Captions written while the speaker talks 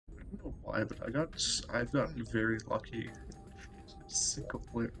I've gotten very lucky. Single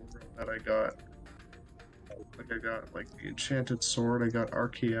point that I got. Like I got like the enchanted sword. I got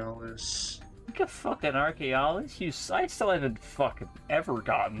Archaealis. You got fucking Archaeologist. I still haven't fucking ever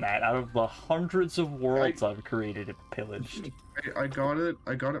gotten that out of the hundreds of worlds I've created and pillaged. I got it.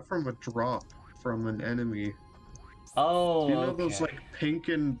 I got it from a drop from an enemy. Oh, Do you know those okay. like pink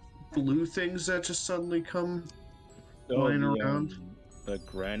and blue things that just suddenly come Oh, flying around? the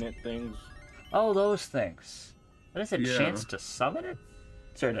granite things. Oh, those things. What is it? Yeah. Chance to summon it?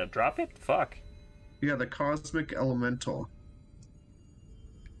 Sorry, to drop it? Fuck. Yeah, the cosmic elemental.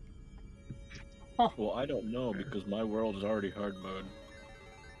 Huh. Well, I don't know because my world is already hard mode.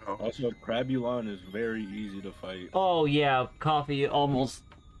 Oh. Also, Crabulon is very easy to fight. Oh, yeah, Coffee almost...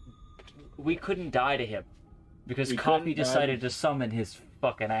 We couldn't die to him. Because Coffee decided to summon his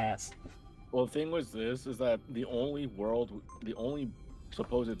fucking ass. Well, the thing was this, is that the only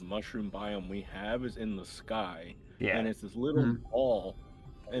supposed mushroom biome we have is in the sky. Yeah. And it's this little ball.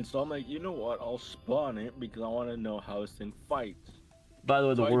 And so I'm like, you know what, I'll spawn it because I want to know how this thing fights. By the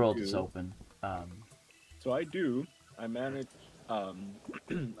way, So the world is open. So I manage,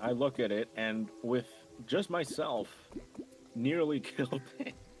 I look at it, and with just myself, nearly killed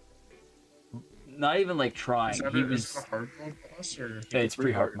it. Not even like trying. Is it a hard mode boss or? Yeah, it's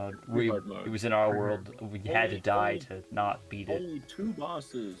pre-hard mode. Hard mode. It was in our world. We had to die to not beat it. Only two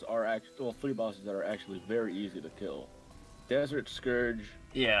bosses are three bosses that are actually very easy to kill. Desert Scourge,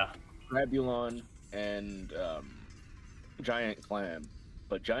 Yeah. Crabulon, and Giant Clam.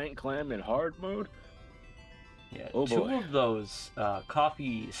 But Giant Clam in hard mode? Yeah, oh two boy. of those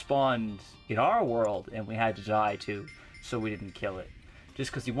Coffee spawned in our world, and we had to die too, so we didn't kill it. Just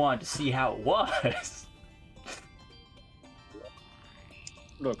because he wanted to see how it was.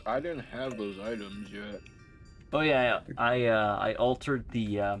 Look, I didn't have those items yet. Oh yeah, I altered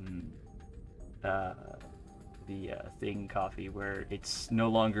the thing, Coffee, where it's no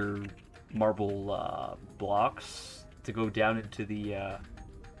longer marble blocks to go down into the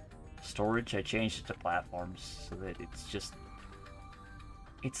storage. I changed it to platforms so that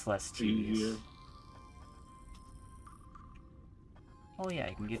it's less tedious. Easier. Oh yeah,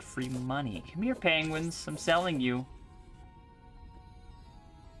 I can get free money. Come here, penguins. I'm selling you.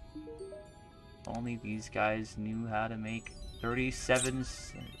 Only these guys knew how to make 37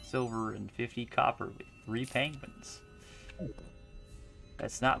 silver and 50 copper with 3 penguins.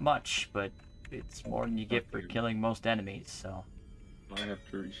 That's not much, but it's more than you get for killing most enemies, so... I have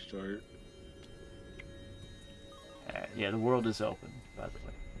to restart. Yeah, the world is open, by the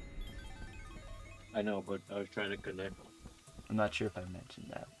way. I know, but I was trying to connect. I'm not sure if I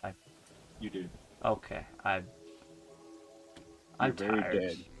mentioned that. You did. Okay, I'm You're very tired.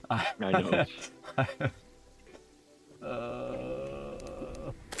 dead. I know.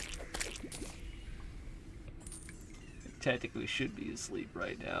 Technically should be asleep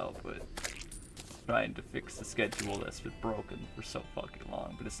right now, but trying to fix the schedule that's been broken for so fucking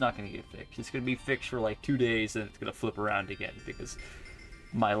long. But it's not going to get fixed. It's going to be fixed for like 2 days, and it's going to flip around again because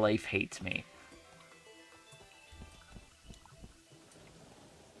my life hates me.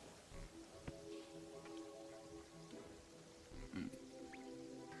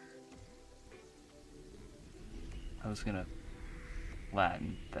 I was gonna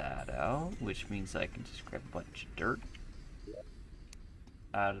flatten that out, which means I can just grab a bunch of dirt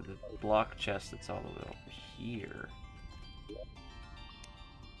out of the block chest that's all the way over here.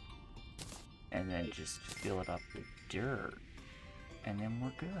 And then just fill it up with dirt. And then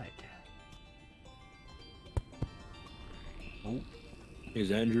we're good. Oh.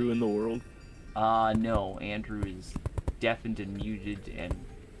 Is Andrew in the world? No. Andrew is deafened and muted and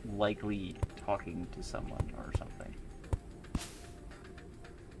likely talking to someone or something.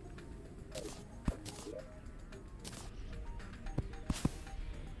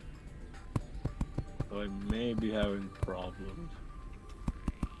 So I may be having problems.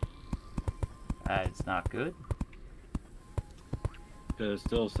 It's not good. Because it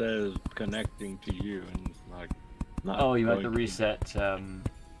still says connecting to you, and it's not Oh, you have to going reset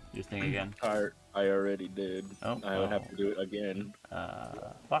your thing again. I already did. Oh, I would have to do it again.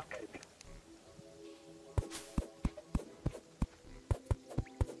 Fuck.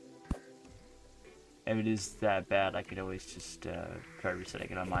 If it is that bad, I could always just try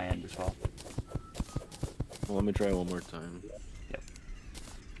resetting it on my end as well. Well, let me try one more time. Yep.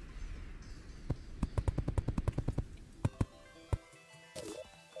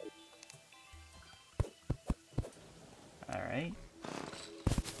 Alright.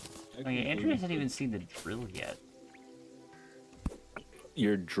 Okay, Andrew hasn't even seen the drill yet.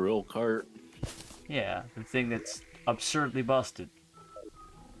 Your drill cart? Yeah, the thing that's absurdly busted.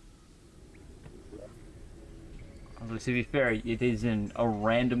 to be fair, it is in a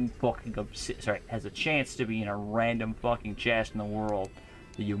random fucking has a chance to be in a random fucking chest in the world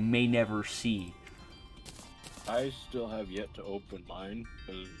that you may never see. I still have yet to open mine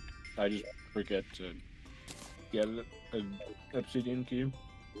because I just forget to get an obsidian cube.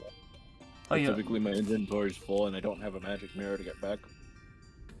 Oh, yeah. Typically, my inventory is full, and I don't have a magic mirror to get back.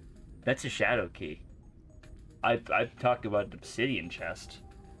 That's a shadow key. I've talked about an obsidian chest.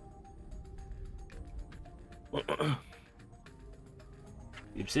 The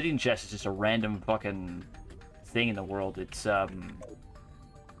obsidian chest is just a random fucking thing in the world. It's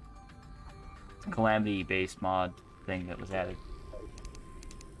Calamity based mod thing that was added.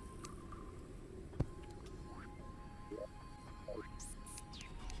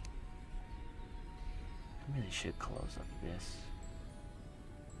 I really should close up this.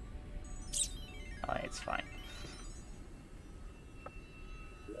 Oh, it's fine.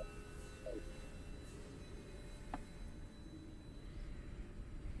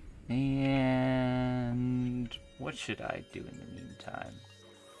 And what should I do in the meantime?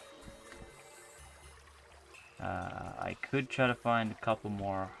 I could try to find a couple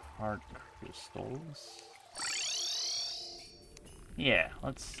more heart crystals. Yeah,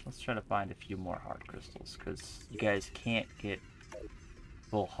 let's try to find a few more heart crystals, because you guys can't get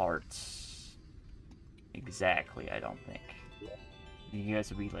full hearts exactly, I don't think. You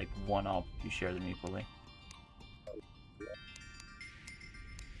guys will be like one up if you share them equally.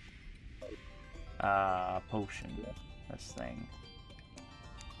 Potion. This thing.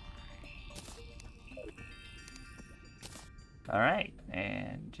 Alright,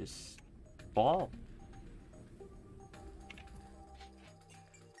 and just ball.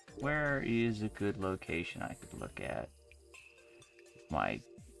 Where is a good location I could look at? My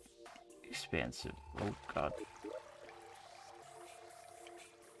expansive. Oh god.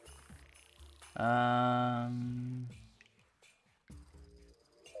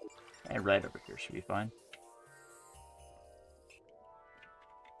 And right over here should be fine.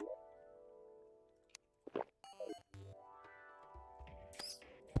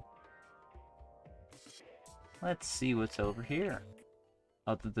 Let's see what's over here.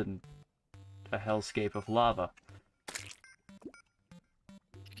 Other than a hellscape of lava.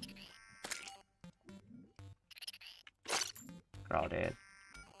 Crawdad.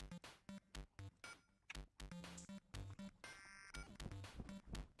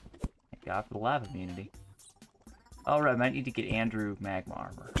 Thank God for the lava immunity. Alright, I might need to get Andrew magma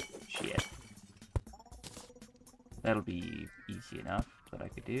armor. Shit. That'll be easy enough, what I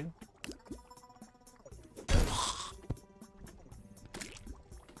could do.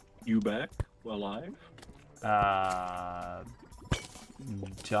 You back? Alive?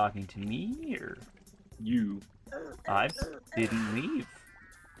 Talking to me, or? You. I didn't leave.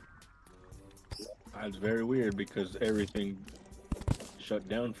 That's very weird because everything shut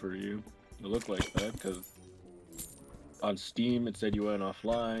down for you. It looked like that because on Steam it said you went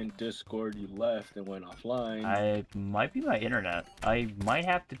offline. Discord you left and went offline. I might be my internet. I might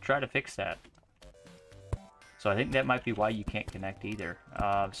have to try to fix that. So I think that might be why you can't connect either.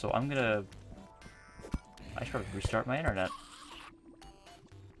 So I'm gonna... I should probably restart my internet.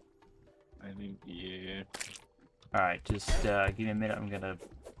 I think, yeah. Alright, just give me a minute. I'm gonna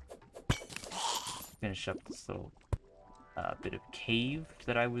finish up this little bit of cave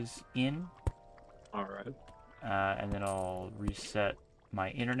that I was in. Alright. And then I'll reset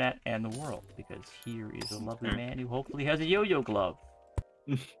my internet and the world, because here is a lovely man who hopefully has a yo-yo glove.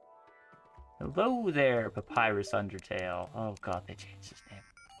 Hello there, Papyrus Undertale. Oh god, they changed his name.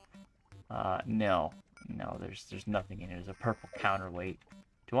 No, there's nothing in it. There's a purple counterweight.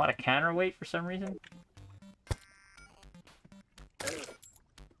 Do you want a counterweight for some reason?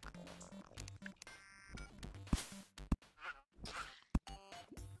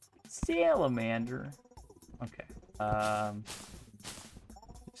 Salamander. Okay.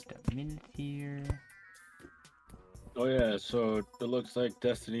 Just a minute here. Oh yeah, so it looks like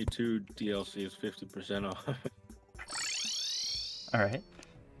Destiny 2 DLC is 50% off. Alright.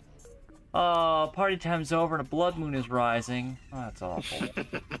 Party time's over and a blood moon is rising. Oh, that's awful.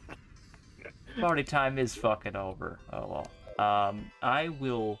 Party time is fucking over. Oh well. I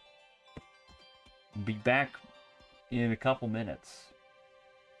will be back in a couple minutes.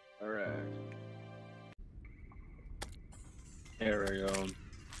 Alright. There we go.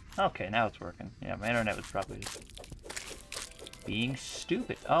 Okay, now it's working. Yeah, my internet was probably just being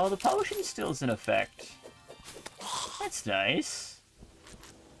stupid. Oh, the potion still is in effect. That's nice.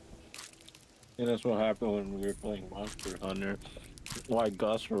 Yeah, that's what happened when we were playing Monster Hunter. Why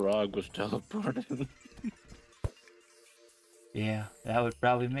Gus Rog was teleported. Yeah, that would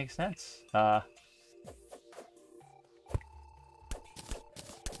probably make sense.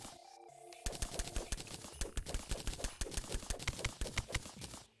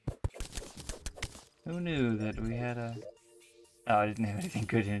 Who knew that we had a... Oh, I didn't have anything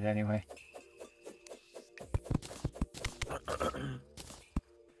good in it anyway.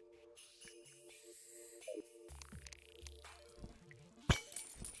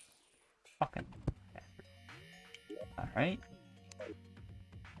 Fucking bastard. Alright.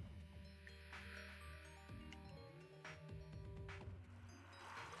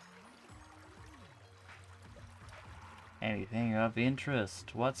 Anything of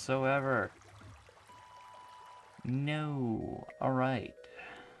interest whatsoever? No. Alright.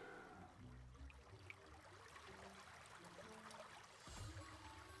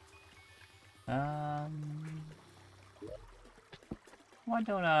 Why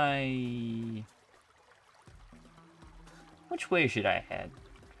don't I... Which way should I head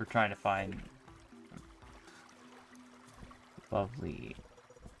for trying to find lovely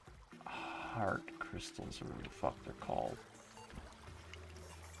heart crystals, or whatever the fuck they're called?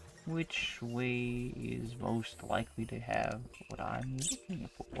 Which way is most likely to have what I'm looking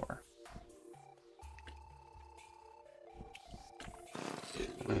for?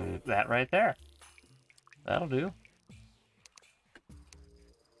 That right there. That'll do.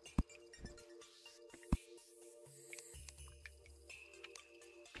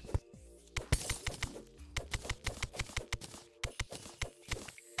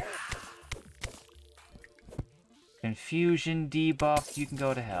 Confusion debuff, you can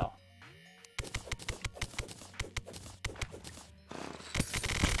go to hell.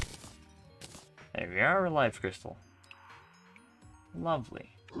 There we are, a life crystal.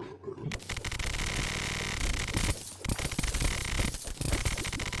 Lovely.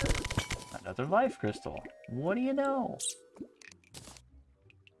 Another life crystal. What do you know?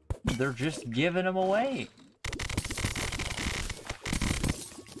 They're just giving them away.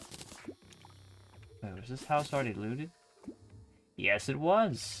 Wait, was this house already looted? Yes, it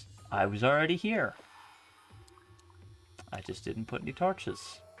was. I was already here. I just didn't put any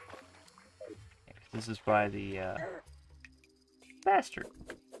torches. Yeah, 'cause this is by the, bastard.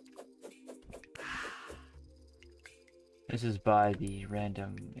 This is by the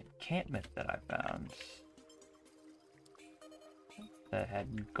random encampment that I found that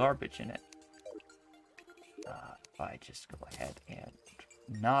had garbage in it. If I just go ahead and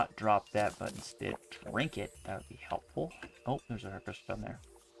not drop that, but instead drink it, that would be helpful. Oh, there's a crystal down there.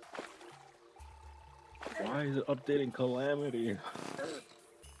 Why is it updating Calamity?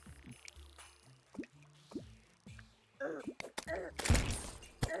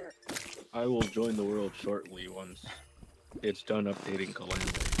 I will join the world shortly once it's done updating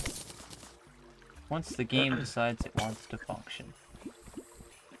Calamity. Once the game decides it wants to function.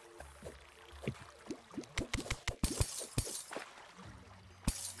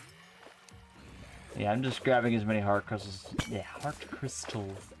 Yeah, I'm just grabbing as many heart crystals,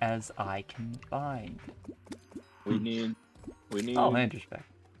 as I can find. We need. Oh, Andrew's back.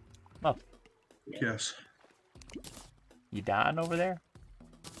 Oh, Yes. you dying over there?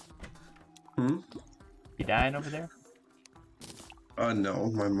 Hmm? You dying over there? No,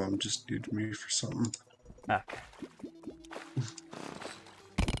 my mom just needed me for something. Okay.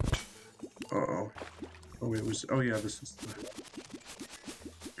 Uh-oh. Oh, wait, oh yeah, this is the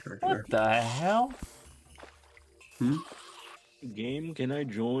character. What the hell? Hmm? Game, can I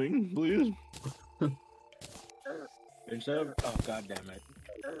join, please? Instead of, oh god damn it!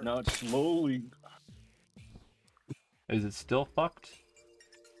 Now it's slowly. Is it still fucked?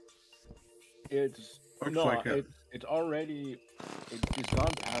 It's Looks no, like it. it's already. It's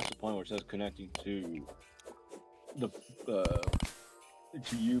gone past the point where it says connecting to the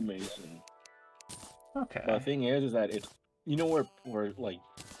to you, Mason. Okay. The thing is that it's, you know, where like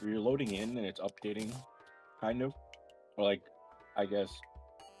you're loading in and it's updating, kind of, or like, I guess,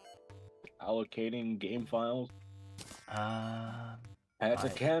 allocating game files. I had to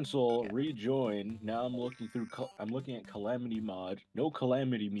cancel, rejoin. Now I'm looking through. I'm looking at Calamity mod. No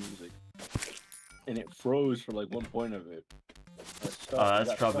Calamity music, and it froze for like one point of it.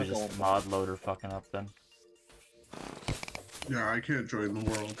 That's probably just the mod loader fucking up then. Yeah, I can't join the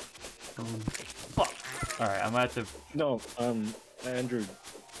world. Fuck. All right, I'm gonna have to. No, Andrew,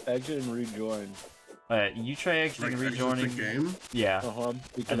 exit and rejoin. You try exiting and rejoining. The game? Yeah.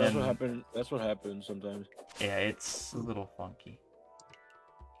 Because that's what happened. That's what happens sometimes. Yeah, it's a little funky.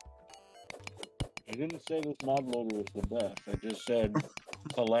 I didn't say this mod loader was the best. I just said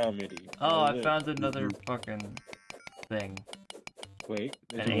Calamity. Oh, I found another fucking thing. Wait,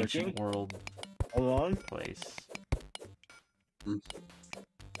 is An it ancient working? world Hold on. place.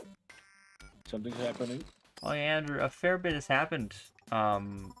 Something's happening. Oh, yeah, Andrew, a fair bit has happened. While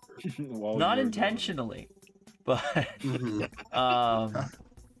Not you were intentionally, but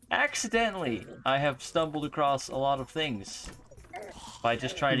Accidentally, I have stumbled across a lot of things by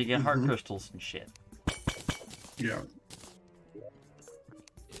just trying to get heart crystals and shit. Yeah.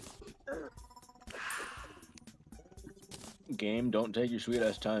 Game, don't take your sweet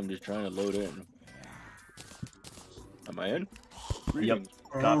ass time just trying to load in. Am I in? Yep. Greetings.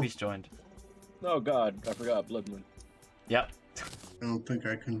 Coffee's joined. Oh god, I forgot Blood Moon. Yep. I don't think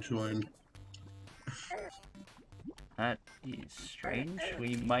I can join. That is strange.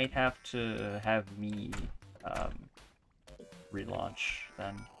 We might have to have me relaunch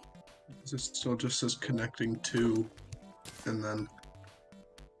then. It still just says connecting to, and then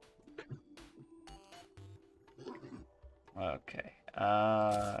Okay.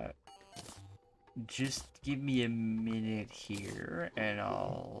 Just give me a minute here, and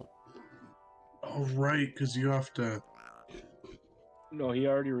I'll. oh right, because you have to. No, he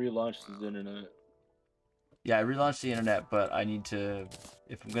already relaunched his internet. Yeah, I relaunched the internet, but I need to.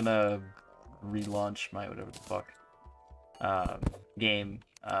 If I'm gonna relaunch my whatever the fuck game,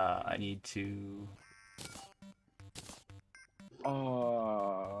 I need to.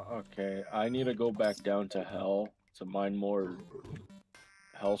 Okay. I need to go back down to hell to mine more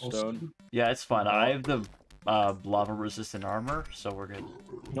hellstone. Yeah, it's fine. I have the lava resistant armor, so we're good.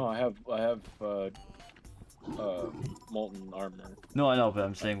 No, I have molten armor. No, I know, but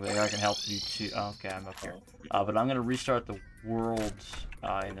I'm saying that I can help you too. Oh, okay, I'm up here. But I'm gonna restart the world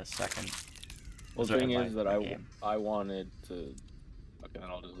in a second. Well, the thing is that I wanted to. Okay, then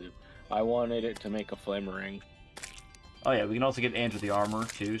I'll just leave. I wanted it to make a flame ring. Oh yeah, we can also get Andrew the armor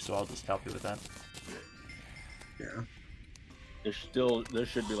too, so I'll just help you with that. Yeah. There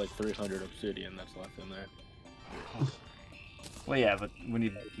should be like 300 obsidian that's left in there. Well, yeah, but we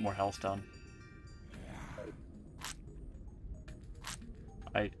need more hellstone.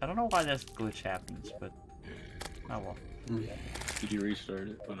 I don't know why this glitch happens, but oh well. Did you restart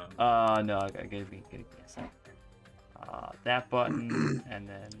it? Oh, no. No, I gave me a second. That button, and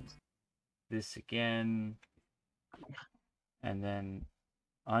then this again, and then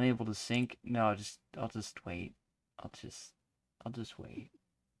unable to sync. No, I'll just wait. I'll just wait.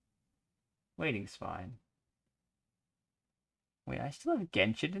 Waiting's fine. Wait, I still have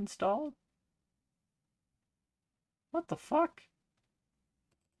Genshin installed? What the fuck?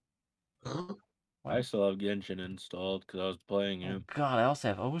 Huh? I still have Genshin installed because I was playing Oh it. god, I also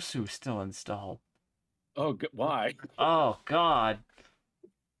have Osu still installed. Oh, why? Oh god.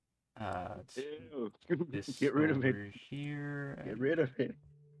 Ew. This Get rid of it. over here. Get rid of it.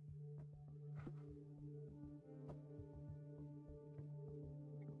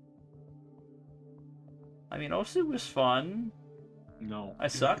 I mean, Osu was fun. No. I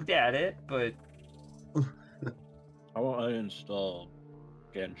sucked at it, but I want to uninstall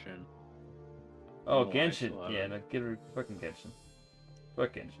Genshin. oh, Oh, I Genshin. still have Yeah, it. no, get rid of fucking Genshin.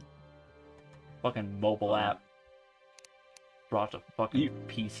 Fuck Genshin. Fucking mobile app. Brought to fucking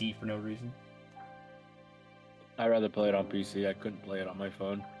PC for no reason. I'd rather play it on PC. I couldn't play it on my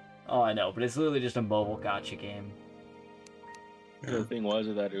phone. Oh, I know, but it's literally just a mobile gotcha game. The thing was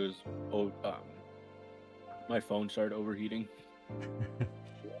that it was my phone started overheating.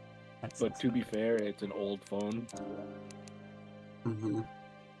 But to be fair, it's an old phone.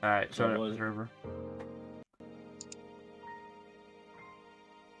 Alright, So start was- up the server.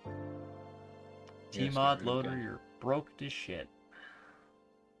 Yes, Tmod there we loader, go. you're broke to shit.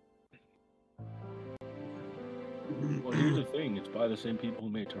 Well, here's the thing: it's by the same people who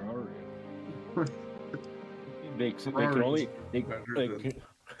made Terraria. They can only they can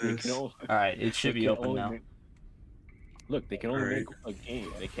only, Alright, it should be open now. Look, they can only Alright. make a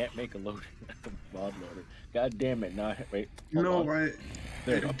game. They can't make a loader, mod loader. God damn it! Now wait. hold No, on.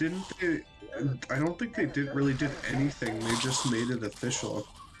 There you go. didn't they? I don't think they really did anything. They just made it official,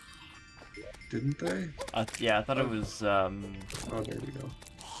 didn't they? Yeah, I thought it was, Oh, there we go.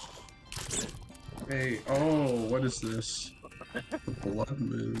 Hey, oh, what is this? The Blood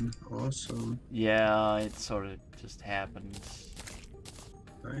Moon. Awesome. yeah, it sort of just happened.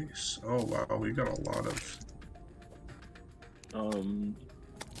 Nice. Oh wow, we got a lot of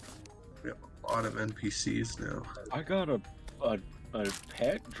NPCs now. I got a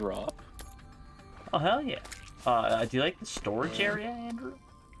pet drop. Oh, hell yeah. Do you like the storage area, Andrew?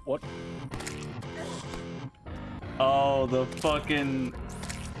 What? Oh, the fucking...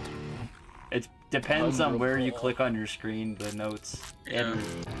 It depends on where you click on your screen, the notes. Yeah.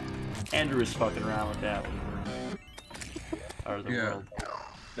 Andrew is fucking around with that. Or the Yeah. world.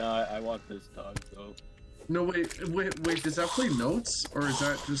 No, I want this dog though. No, wait. Does that play notes, or is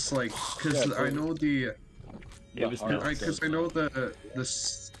that just like? Because Yeah, I know the, It was heart. notes. because I know the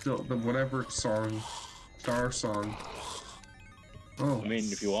whatever song, Star song. Oh, I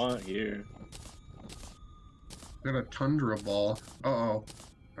mean, if you want, here. got a tundra ball. Uh-oh.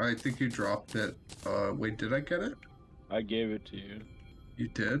 I think you dropped it. Wait, did I get it? I gave it to you. You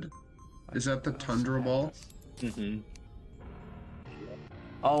did? Is that the tundra ball? Mm-hmm.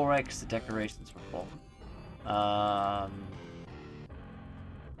 Oh, right, because the decorations were full.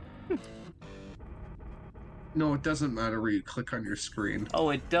 No, it doesn't matter where you click on your screen. Oh,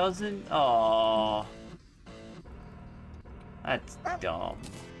 it doesn't? Oh. That's dumb.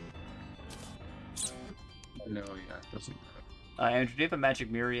 No, yeah, it doesn't matter. Andrew, do you have a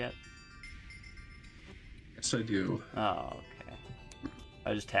magic mirror yet? Yes, I do. Oh, okay.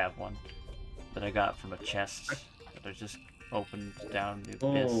 I just have one that I got from a chest that I just opened down the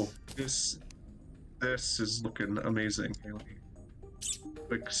abyss. Oh, this is looking amazing, Haley.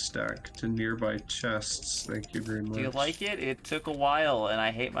 Quick stack to nearby chests. Thank you very much. Do you like it? It took a while, and I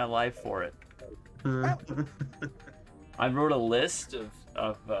hate my life for it. I wrote a list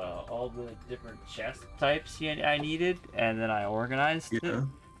of all the different chest types I needed, and then I organized it,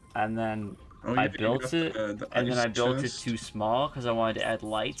 and then I built it, and then I built it too small because I wanted to add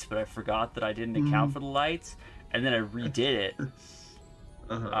lights, but I forgot that I didn't account for the lights, and then I redid it.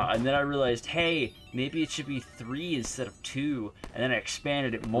 And then I realized, hey, maybe it should be 3 instead of 2, and then I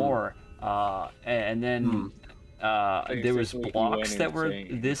expanded it more, and then there was blocks that were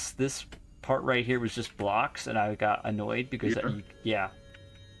this part right here was just blocks, and I got annoyed because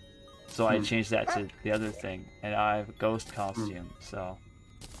so I changed that to the other thing, and I have a ghost costume, so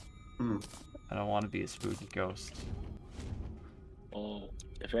I don't want to be a spooky ghost. Oh,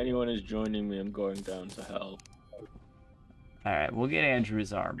 if anyone is joining me, I'm going down to hell. Alright, we'll get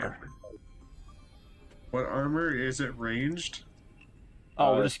Andrew's armor. What armor? Is it ranged?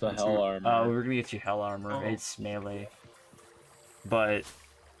 Oh, we're it's just the hell armor. Oh, we're gonna get you hell armor. Oh. It's melee. But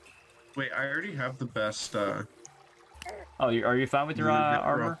Wait, I already have the best, oh, are you fine with your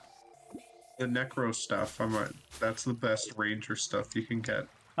armor? The necro stuff. That's the best ranger stuff you can get.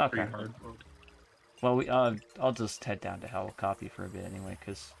 Okay. Pretty hard mode. Well, I'll just head down to hell copy for a bit anyway,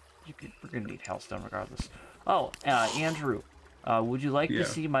 because we're gonna need hellstone regardless. Oh, Andrew, would you like to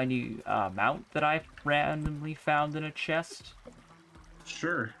see my new mount that I randomly found in a chest?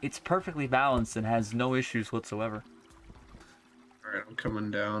 Sure. It's perfectly balanced and has no issues whatsoever. Alright, I'm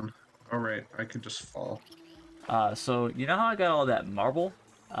coming down. Alright, I could just fall. So you know how I got all that marble?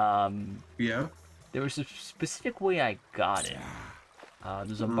 Yeah? There was a specific way I got it.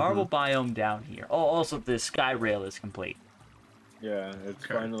 There's a marble biome down here. Oh, also the sky rail is complete. Yeah, it's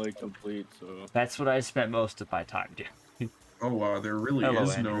finally complete, so... That's what I spent most of my time doing. Oh wow, there really Hello,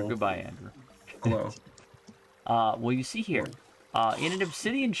 is Andrew. no... Goodbye, Andrew. Hello. Well, you see here, in an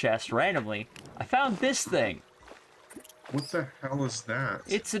obsidian chest, randomly, I found this thing. What the hell is that?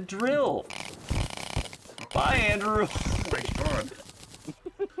 It's a drill. Bye, Andrew. Oh my god.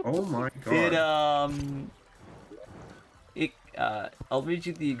 Oh my god. I'll read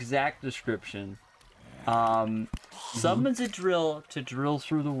you the exact description. Summons a drill to drill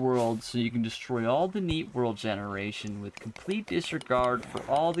through the world so you can destroy all the neat world generation with complete disregard for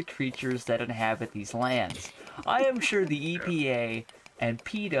all the creatures that inhabit these lands. I am sure the EPA and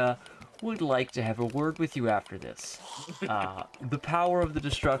PETA would like to have a word with you after this. The power of the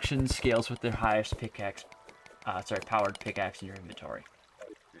destruction scales with their highest powered pickaxe in your inventory.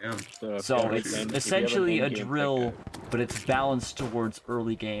 Damn. So it's essentially a drill, but it's balanced towards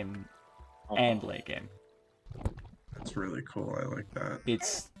early game and late game. That's really cool. I like that.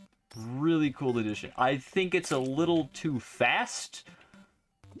 It's really cool addition. I think it's a little too fast.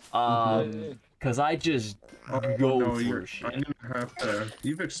 Because I just go for shit. I'm gonna have to.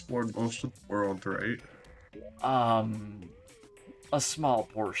 You've explored most of the world, right? A small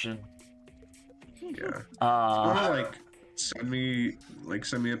portion. Yeah. Wanna send me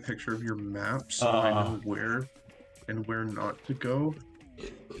a picture of your map so I know where and where not to go.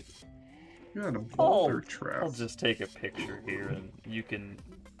 You had a boulder trap. I'll just take a picture here and you can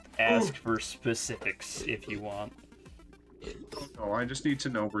ask for specifics if you want. Oh, I just need to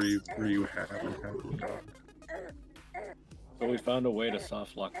know where you have and haven't gone. So we found a way to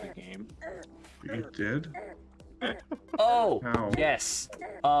soft lock the game. You did? Oh, How? yes.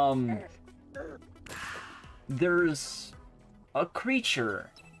 There's a creature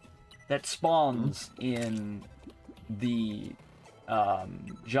that spawns in the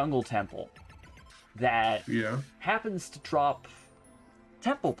jungle temple that happens to drop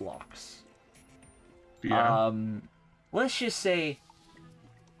temple blocks. Yeah. Let's just say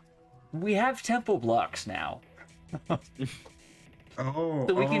we have temple blocks now. So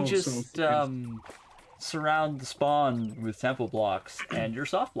we can just surround the spawn with temple blocks and you're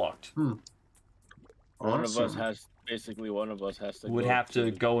soft blocked. One of us has basically one of us has to would have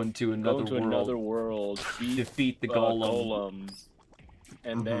to go into another world, defeat the golem,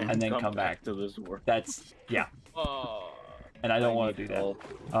 and then come back to this world. That's yeah. Oh, and I don't want to do that.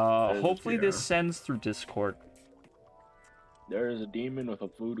 Hopefully this sends through Discord. There is a demon with a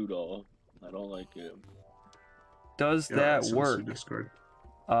voodoo doll. I don't like it. Does that work? Discord.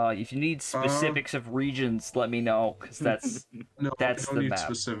 If you need specifics of regions, let me know, because that's no, that's I don't the need map.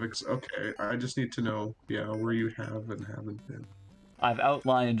 Specifics. Okay, I just need to know, where you have and haven't been. I've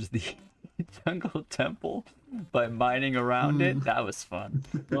outlined the jungle temple by mining around it. That was fun.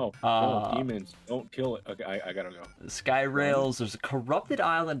 No, demons, don't kill it. Okay, I gotta go. The sky rails. There's a corrupted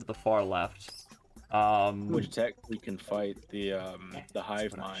island to the far left. Which technically can fight the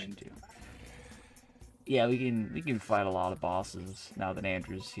hive mind. Yeah, we can fight a lot of bosses now that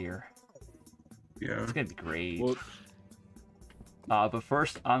Andrew's here. Yeah. It's gonna be great. Well, but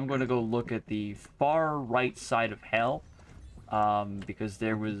first, I'm gonna go look at the far right side of hell, because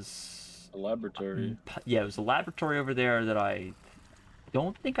there was a laboratory. Yeah, it was a laboratory over there that I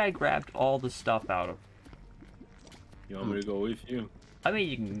don't think I grabbed all the stuff out of. You want me to go with you? I mean,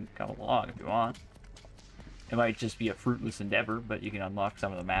 you can come along if you want. It might just be a fruitless endeavor, but you can unlock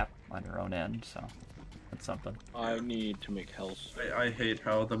some of the map on your own end, so that's something. I need to make health. I hate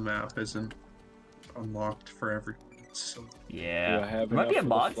how the map isn't unlocked for everything. So... Yeah, there might be a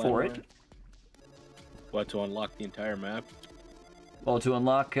mod for it. What, to unlock the entire map? Well, to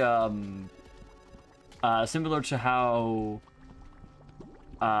unlock, similar to how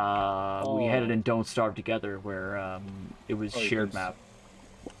we had it in Don't Starve Together, where it was shared map.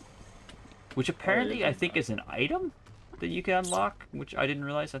 Which apparently I think is an item that you can unlock, which I didn't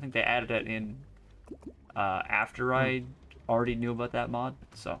realize. I think they added it in after I already knew about that mod,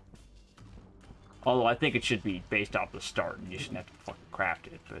 so. Although I think it should be based off the start, and you shouldn't have to fucking craft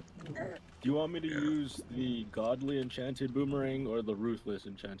it, but... Do you want me to use the godly enchanted boomerang or the ruthless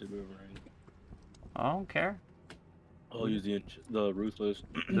enchanted boomerang? I don't care. I'll use the ruthless.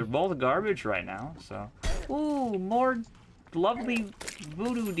 They're both garbage right now, so... Ooh, more lovely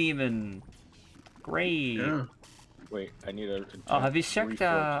voodoo demon. Great. Yeah. Wait, I need a... Oh, have you checked,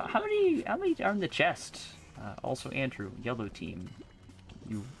 how many are in the chest? Also Andrew, yellow team.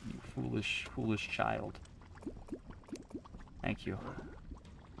 You foolish child. Thank you.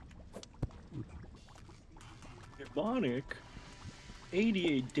 Demonic.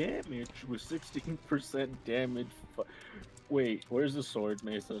 88 damage with 16% damage. Wait, where's the sword,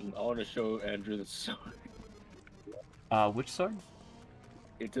 Mason? I want to show Andrew the sword. Which sword?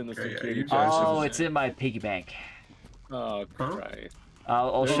 It's in the security. Oh, it's in my piggy bank. Oh, Christ.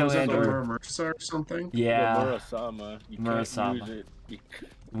 I'll show Andrew. Or something? Yeah. Murasama. You can't use it.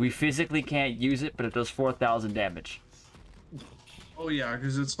 We physically can't use it, but it does 4,000 damage. Oh yeah,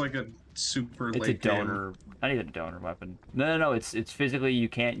 because it's like a super It's a donor. I need a donor weapon. No. It's physically you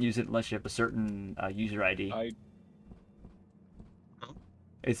can't use it unless you have a certain user ID.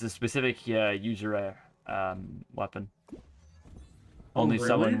 It's a specific user weapon. Only really?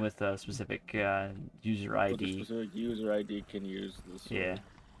 someone with a specific user ID. A specific user ID can use this. Yeah.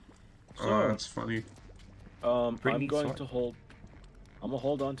 Oh, that's funny. I'm going to hold. I'm gonna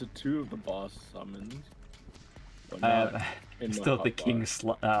hold on to 2 of the boss summons. Still the king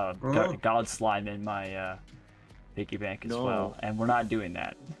god slime in my piggy bank as well, and we're not doing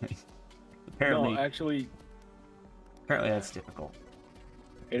that. Apparently, no, actually, that's difficult.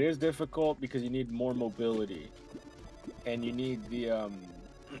 It is difficult because you need more mobility, and you need the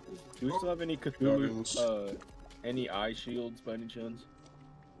Do we still have any Cthulhu, any eye shields by any chance?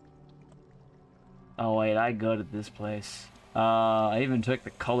 Oh wait, I go to this place. I even took the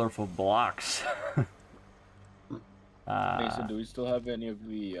colorful blocks. Mason, do we still have any of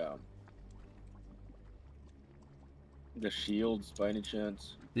the shields by any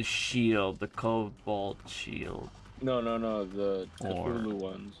chance? The shield, the cobalt shield. No, the Cthulhu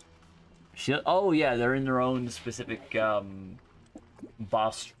ones. Shield? Oh yeah, they're in their own specific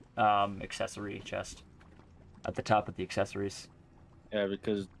boss accessory chest at the top of the accessories. Yeah,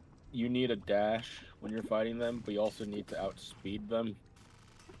 because you need a dash when you're fighting them, but you also need to outspeed them.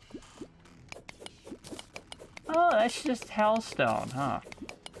 Oh, that's just Hellstone, huh?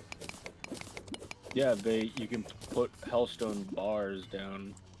 Yeah, you can put Hellstone bars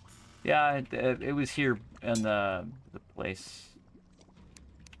down. Yeah, it was here in the place.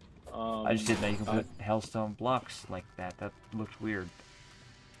 I just didn't know you can put Hellstone blocks like that. That looked weird.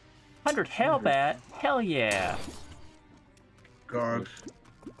 100 Hellbat? Hell yeah! God.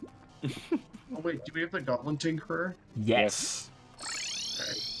 Oh wait, do we have the Goblin Tinkerer? Yes.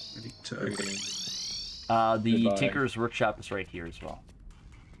 Okay. I need to... The Goodbye. Tinker's Workshop is right here as well.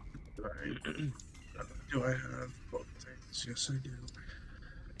 Right. Do I have... Yes, I do.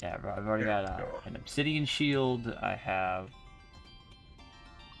 Yeah, I've already got an obsidian shield. I have.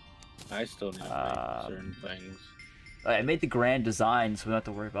 I still need to make certain things. I made the grand design, so we don't have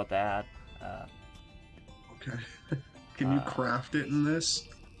to worry about that. Okay. Can you craft it in this?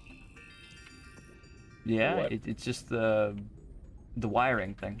 Yeah, it's just the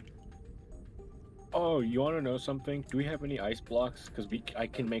wiring thing. Oh, you want to know something? Do we have any ice blocks? Because I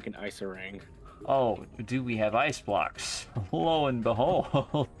can make an ice ring. Oh, do we have ice blocks? Lo and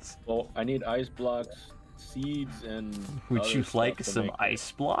behold. Well, I need ice blocks, seeds, and. Would you like some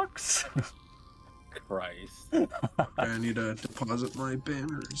ice blocks? Christ. I need to deposit my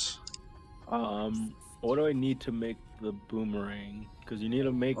banners. What do I need to make the boomerang? Because you need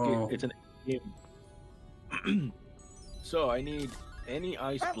to make it. It's an game. So I need any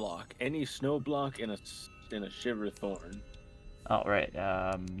ice block, any snow block, and a shiver thorn. Oh right.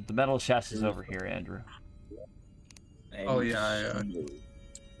 The metal chest is over here, Andrew. Oh yeah.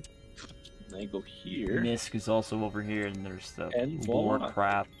 I go here. Nisk is also over here, and there's the And lore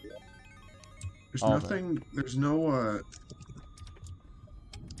crap. There's nothing. There's no.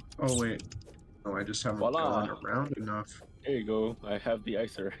 Oh wait. Oh, I just haven't gone around enough. There you go. I have the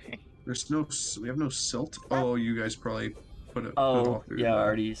ice ring. There's no. We have no silt. Oh, you guys probably put it. Oh, yeah, I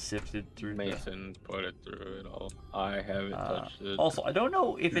already sifted through. Mason put it through it all. I haven't touched it. Also, I don't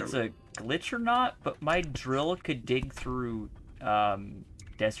know if it's a glitch or not, but my drill could dig through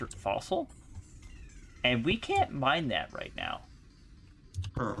desert fossil, and we can't mine that right now.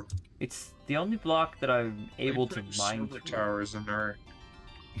 Huh. It's the only block that I'm able to mine through. Towers in our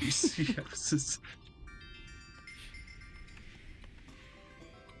ECSs.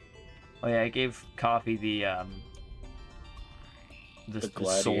 Oh yeah, I gave Coffee the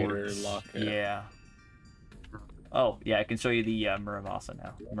gladiator sword. lock. Yeah. Oh yeah, I can show you the Muramasa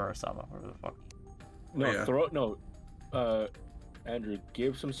now. Murasama, whatever the fuck. No, Andrew,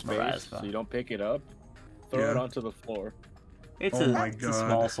 give some space so you don't pick it up. Throw it onto the floor. It's it's a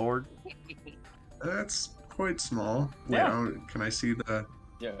small sword. That's quite small. Yeah. Wait, can I see the?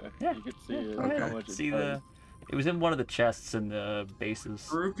 Yeah. You can see it. Okay. How much it See does. it was in one of the chests in the bases.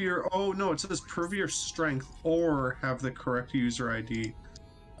 Prove your. Oh no! It says prove your strength or have the correct user ID.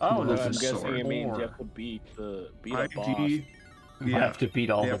 Oh, I'm there's a guessing sword. it means you have to beat a boss. ID. You have to beat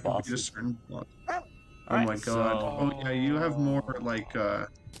all the bosses. Oh my god! Oh yeah, you have more like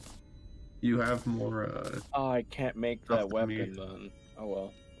you have more Oh, I can't make that than me. weapon then. Oh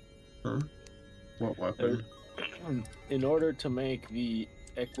well. Huh? What weapon? In order to make the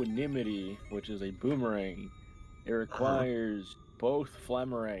equanimity, which is a boomerang, it requires both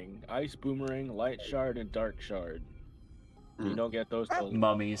flamerang, ice boomerang, light shard, and dark shard. You don't get those till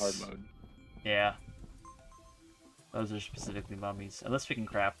Mummies. hard mode. Yeah. Those are specifically mummies. Unless we can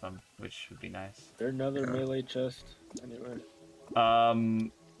craft them, which would be nice. Is there another melee chest anywhere?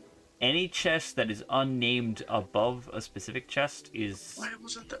 Any chest that is unnamed above a specific chest is... Why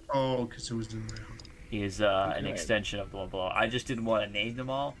wasn't that? Oh, because it was in there. Is an extension of the one below. I just didn't want to name them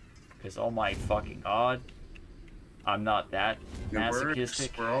all, because oh my fucking god, I'm not that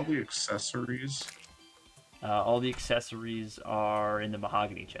masochistic. Where are all the accessories? All the accessories are in the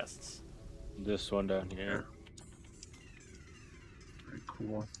mahogany chests. This one down here. Very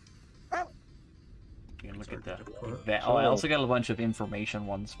cool. You can look at the... Oh, I also got a bunch of information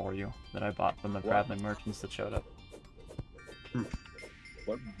ones for you that I bought from the Crabulon merchants that showed up.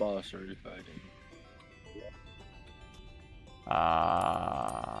 What boss are you fighting?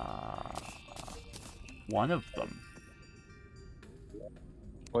 One of them.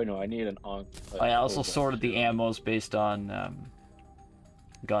 Wait, no, I need an on. I also sorted the ammos based on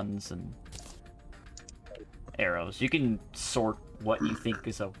guns and arrows. You can sort what you think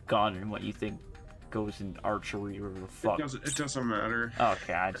is a gun and what you think goes in archery or the fuck. It doesn't matter.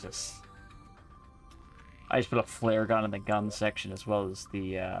 Okay, I just put a flare gun in the gun section as well as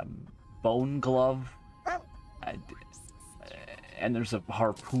the bone glove. And there's a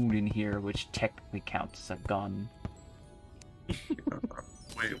harpoon in here, which technically counts as a gun.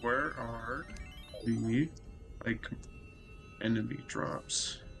 Wait, where are the enemy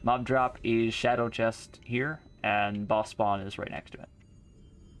drops? Mob drop is shadow chest here, and boss spawn is right next to it.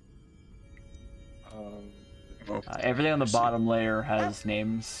 Everything on the bottom layer has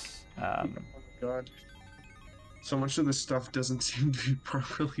names. Oh my god. So much of this stuff doesn't seem to be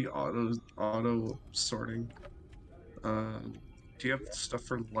properly auto sorting. Do you have stuff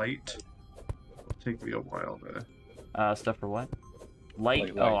for light? It'll take me a while to... Stuff for what?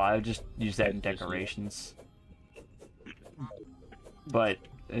 Light? Oh, I just use that in decorations. But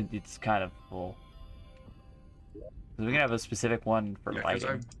it's kind of full. We can have a specific one for lighting.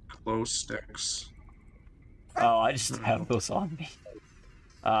 I have glow sticks. Oh, I just have those on me.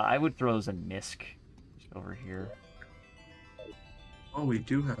 I would throw those in misc over here. Oh, we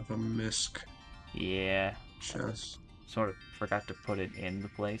do have a misc Yeah. chest. Sort of forgot to put it in the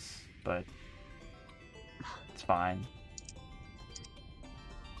place, but it's fine.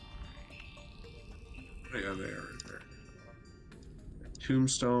 Yeah, they are there.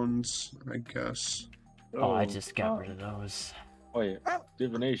 Tombstones, I guess. Oh, I just got rid of those. Wait,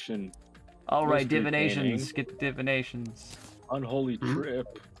 divination. All right, Mystery divinations. painting. Get the divinations. Unholy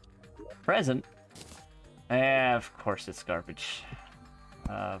trip. Present. Eh, of course it's garbage.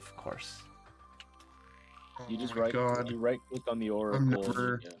 Of course. You just Oh my God. you right click on the oracle. I'm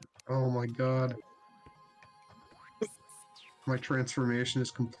never. Yeah. Oh my God. My transformation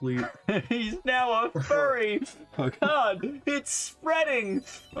is complete. He's now a furry. Oh God, it's spreading.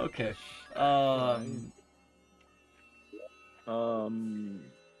 Okay.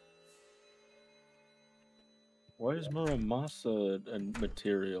 Why is Muramasa a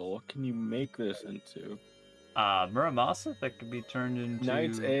material? What can you make this into? Muramasa that could be turned into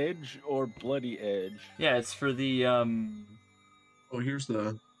Knight's Edge or Bloody Edge? Yeah, it's for the Oh, here's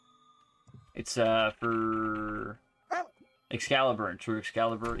the. It's for Excalibur and True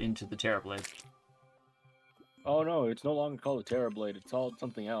Excalibur into the Terrablade. Oh no, it's no longer called a Terrablade. It's called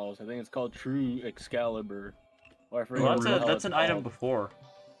something else. I think it's called True Excalibur. Or I forget Well, what the hell that's it's an item called. before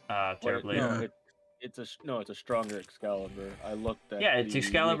Terrablade. Yeah. It's a stronger Excalibur. I looked at. Yeah, it's the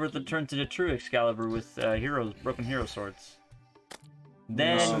Excalibur wiki. that turns into True Excalibur with broken hero swords.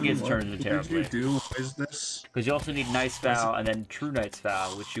 Then gets What turned into did you Terrablade. do? What is this? Because you also need Knight's Vow and then True Knight's Vow,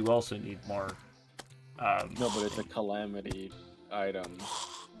 which you also need more. No, but it's a Calamity item.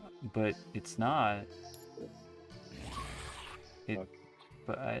 But it's not.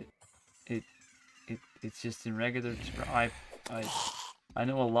 It's just in regular. I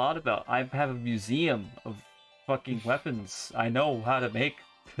know a lot about. I have a museum of fucking weapons. I know how to make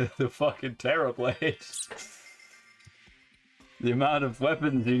the fucking Terrablade. The amount of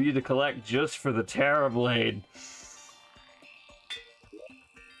weapons you need to collect just for the Terrablade.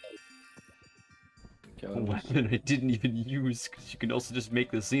 A weapon I didn't even use, because you can also just make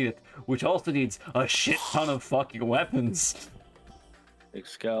the Zenith, which also needs a shit ton of fucking weapons.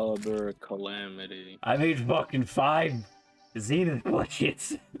 Excalibur, Calamity. I made fucking 5 Zenith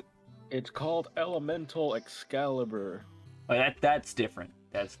budgets. It's called Elemental Excalibur. Oh, that's different.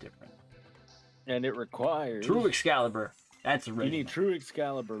 That's different. And it requires... True Excalibur. That's You original. need True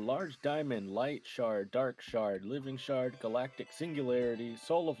Excalibur, Large Diamond, Light Shard, Dark Shard, Living Shard, Galactic Singularity,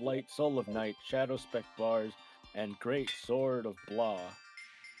 Soul of Light, Soul of Night, Shadow Spec Bars, and Great Sword of Blah.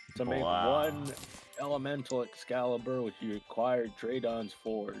 To make Blah. one Elemental Excalibur, which you acquired Draydon's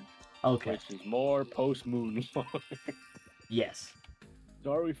Forge, Okay. which is more post-Moon. Yes.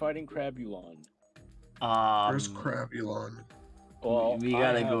 So are we fighting Crabulon? Where's Crabulon? Well, we I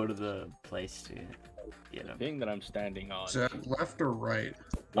gotta have go to the place to get the him. thing that I'm standing on. Is that left or right?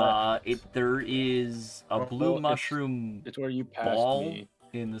 There is a blue it's- mushroom It's where you passed ball me.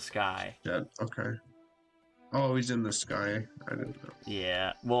 in the sky. Yeah, okay. Oh, he's in the sky. I didn't know.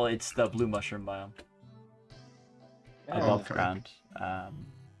 Yeah. Well, it's the blue mushroom biome Yeah, above okay. ground.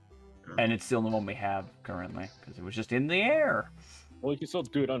 And it's the only one we have currently because it was just in the air. Well, you can still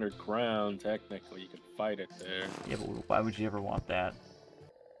do it underground, technically. You can fight it there. Yeah, but why would you ever want that?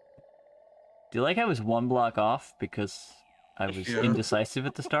 Do you like I was 1 block off because I was Yeah. indecisive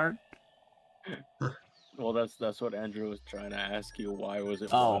at the start? Well, that's what Andrew was trying to ask you. Why was it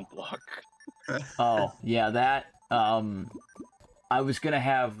Oh. 1 block? Oh, yeah, that, I was gonna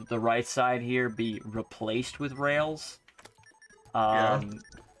have the right side here be replaced with rails. Yeah.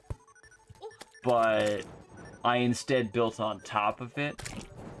 But I instead built on top of it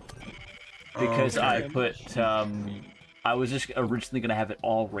because Okay. I put, I was just originally gonna have it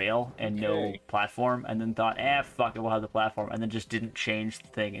all rail and no Okay. platform, and then thought, fuck it, we'll have the platform, and then just didn't change the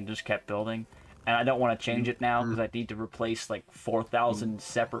thing and just kept building. And I don't want to change it now because I need to replace like 4,000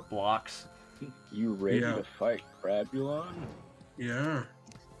 separate blocks. You ready Yeah. to fight Crabulon? Yeah.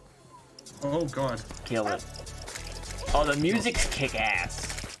 Oh god. Kill it. Oh, the music's kick ass.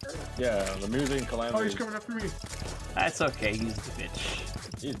 Yeah, the music and Oh, Calamity. he's coming after me. That's okay, he's a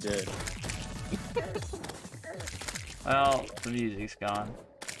bitch. He's dead. Well, the music's gone.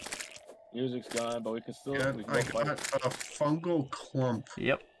 Music's gone, but we can still Yeah, we can I go got fight. a fungal clump.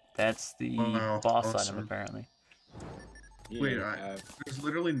 Yep, that's the Wow, boss awesome. item apparently. Yeah, Wait, we I- have- There's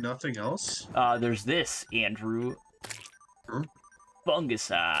literally nothing else? There's this, Andrew. Huh?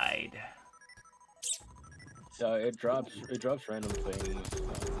 Fungicide. it drops random things.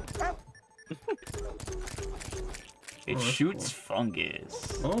 It that's shoots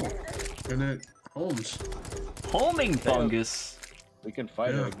fungus. Oh, and it... Holmes. Homing fungus. We can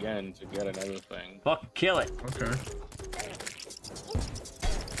fight it again to get another thing. Fuck, kill it. Okay.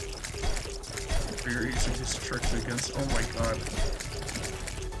 You're using his tricks against. Oh my god.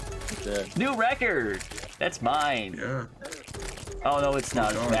 Dead. New record. That's mine. Yeah. Oh no, it's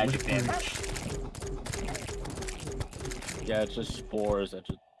not. God, It's magic look at damage. Yeah, it's just spores that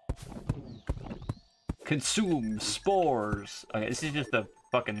just. Consume spores. Okay, this is just a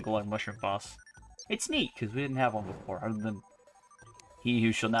fucking glowing mushroom boss. It's neat because we didn't have one before, other than he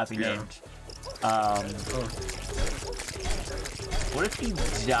who shall not be named. What if he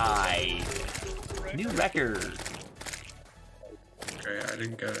died? New record. Okay, I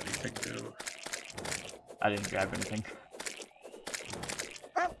didn't get anything new. I didn't grab anything.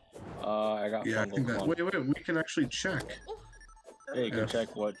 I got Yeah, I think that. Wait, we can actually check. Yeah, you can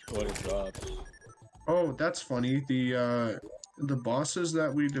check what it drops. Oh, that's funny. The bosses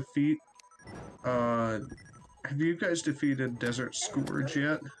that we defeat. Have you guys defeated Desert Scourge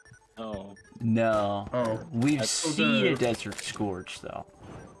yet? No. No. Oh. We've seen a Desert Scourge though.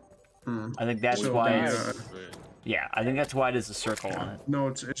 I think that's why it's... Yeah, I think that's why there's a circle on it. No,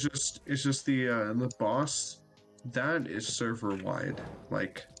 it's just the boss that is server wide.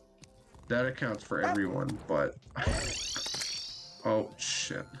 Like that accounts for everyone, but oh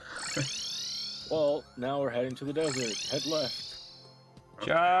shit. Well, now we're heading to the desert. Head left.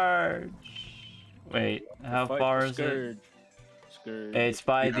 Charge. Wait, how far is it? Scourge. It's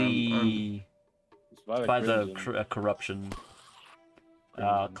by the It's by the corruption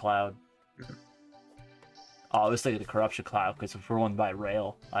cloud. Oh, it's like the corruption cloud, because if we're going by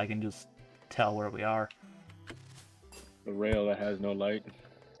rail, I can just tell where we are. The rail that has no light.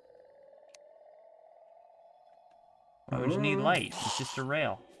 Why would you need light? It's just a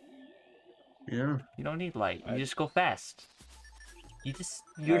rail. Yeah. You don't need light. You just go fast. You just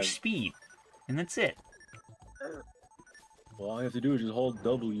your speed, and that's it. Well, all you have to do is just hold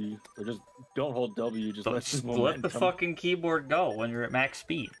W, or just don't hold W. Just let the fucking keyboard go when you're at max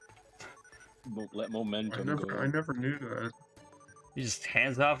speed. Let momentum go. I never knew that. You just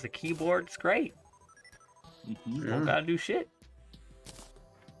hands off the keyboard. It's great. Mm-hmm. Don't gotta do shit.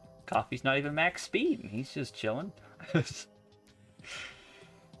 Coffee's not even max speed, and he's just chilling.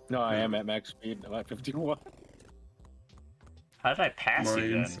 No, I am at max speed. I'm at 51. How did I pass you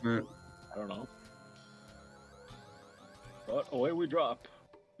then? Infinite. I don't know. But away we drop,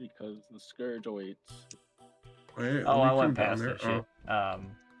 because the scourge awaits. Wait, Oh, I went come down past there. that shit.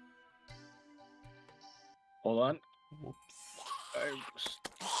 Hold on. Whoops.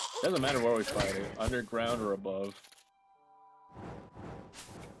 Doesn't matter where we fight it, underground or above.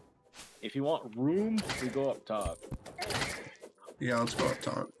 If you want room, we go up top. Yeah, let's go up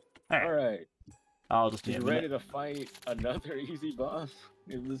top. Alright. I'll just be You ready to fight another easy boss?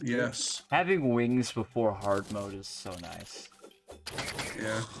 Yes. Having wings before hard mode is so nice.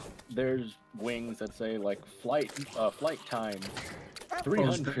 Yeah. There's wings that say like flight time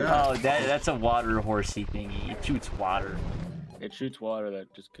 300. Oh, that's a water horsey thingy. It shoots water. It shoots water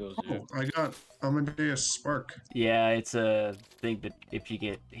that just kills you. Oh, I got Amadeus Spark. Yeah, it's a thing that if you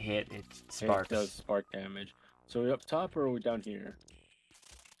get hit, it sparks. It does spark damage. So are we up top or are we down here?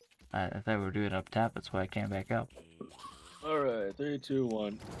 I thought we were doing it up top. That's why I came back up. Alright, 3, 2,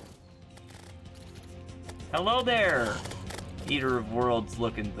 1. Hello there, Eater of Worlds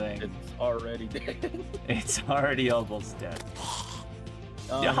looking thing. It's already dead. It's already almost dead.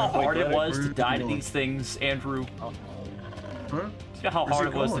 You know how hard it was to die to these things, Andrew? Huh? You know how hard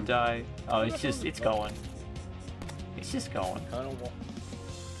it was to die? Oh, it's going. It's just going.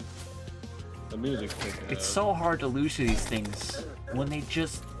 The music's It's so hard to lose to these things when they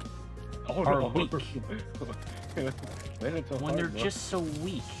just are weak. When they're just so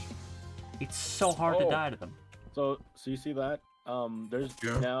weak. It's so hard to die to them. So you see that? There's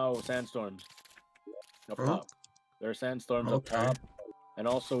now sandstorms up top. There are sandstorms up top. And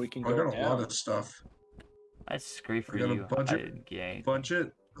also we can go down. I got a lot of stuff. That's great for I got you. a budget,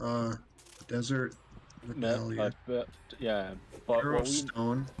 desert, medallion. Yeah. But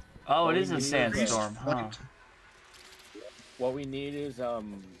stone. Oh, it is a sandstorm, huh? What we need is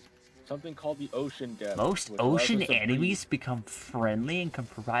something called the ocean depth. Most ocean enemies become friendly and can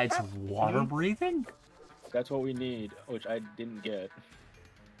provide some water breathing? That's what we need, which I didn't get.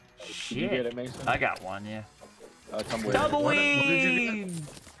 Shit. Did you get it, Mason? I got one, yeah. Come with Double what did you wing! get?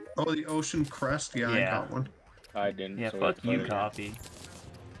 Oh, the ocean crest. Yeah, I got one. I didn't. Yeah, so fuck you, Coffee.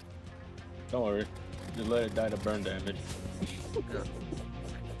 Don't worry. Just let it die to burn damage.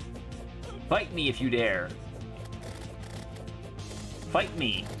 Fight me if you dare. Fight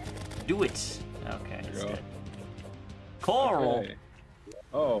me. Do it. Okay, that's good. Coral. Okay.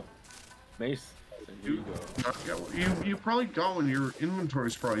 Oh, Mace. Here you go. Not get one. You probably got one. Your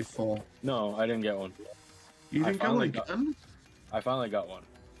inventory's probably full. No, I didn't get one. You didn't get one again? I finally got one.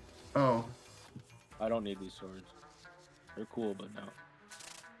 Oh. I don't need these swords. They're cool, but no.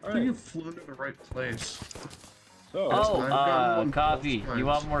 I think you flew to the right place. So, Coffee, you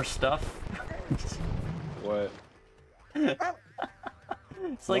want more stuff? What?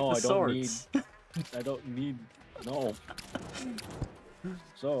 It's like the swords. I don't need... No.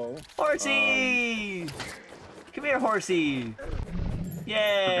 So... Horsey! Come here, horsey!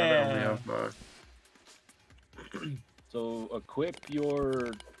 Yeah! So, equip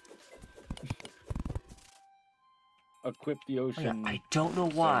your... Equip the ocean... I don't know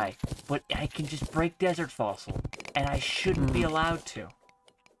why, but I can just break desert fossil, and I shouldn't be allowed to.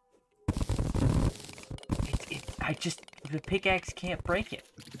 The pickaxe can't break it.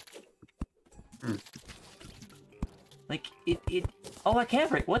 Like, oh, I can't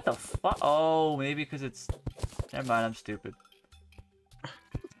break, what the fuck? Oh, maybe because it's, never mind, I'm stupid.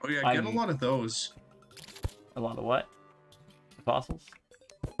 Oh yeah, get a lot of those. A lot of what? The fossils?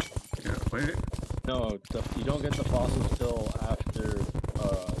 Yeah, wait. No, you don't get the fossils till after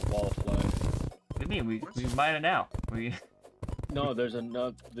Wall of Life. What do you mean? We mine it now. No, there's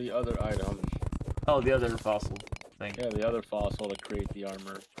the other item. Oh, the other fossil thing. Yeah, the other fossil to create the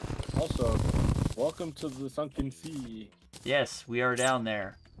armor. Also, welcome to the Sunken Sea. Yes, we are down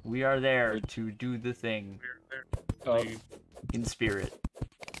there. We are there to do the thing. Oh. In spirit.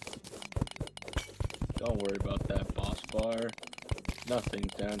 Don't worry about that boss bar.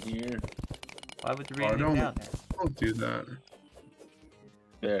 Nothing's down here. Why would there be anything down there? Don't do that.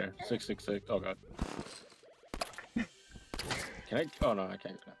 There, 666. Oh god. Can I? Oh no, I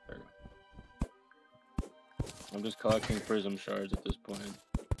can't. There we go. I'm just collecting prism shards at this point.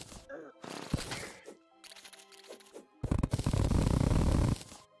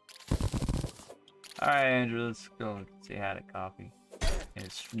 Alright, Andrew, let's go say hi to Coffee.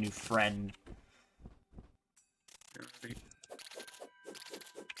 His new friend.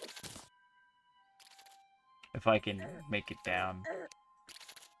 If I can make it down.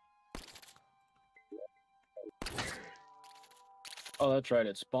 Oh, that's right.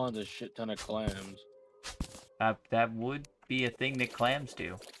 It spawns a shit ton of clams. That would be a thing that clams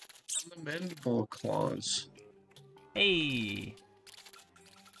do. The mandible claws. Hey.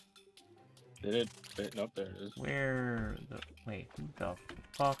 Did it fit? Nope, there it is. Where the... Wait, who the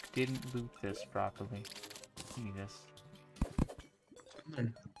fuck didn't loot this properly? Give me this.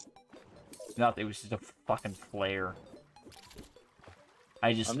 Not that it was just a fucking flare.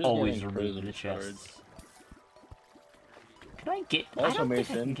 I just always remove the chests. Can I get... Also, I don't think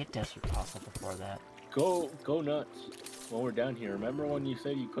I Mason, can get desert fossil before that. Go nuts when we're down here. Remember when you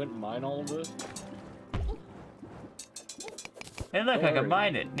said you couldn't mine all of this? Hey look, I can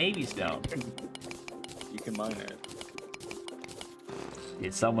mine it. Navy stone. You can mine it.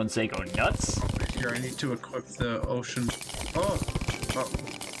 Did someone say go nuts? Here, I need to equip the ocean. Oh!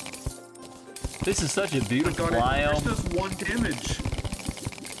 This is such a beautiful biome. It does 1 damage.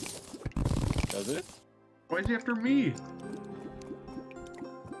 Does it? Why is he after me?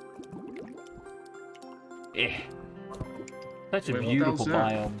 Such a beautiful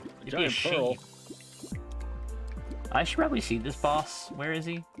biome. It'd be a shame. I should probably see this boss. Where is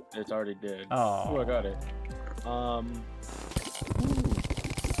he? It's already dead. Oh. Ooh, I got it.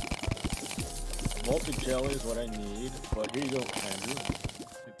 Voltage gel is what I need, but here you go, Andrew.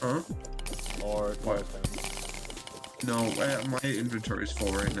 Huh? Or what? No, my inventory's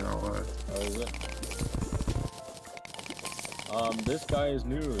full right now. Oh, is it? This guy is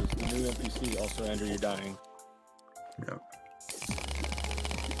new. It's the new NPC. Also, Andrew, you're dying. Yep.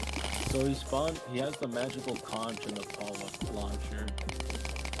 So he has the magical conch and the Paula launcher.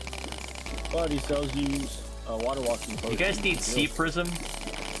 But he sells you a water walking potion. You guys need sea prism?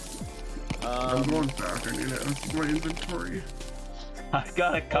 I'm going back. I need to empty my inventory. I've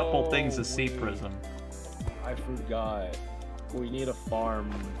got a couple things of sea prism. I forgot. We need to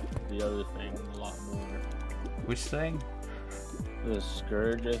farm the other thing a lot more. Which thing? The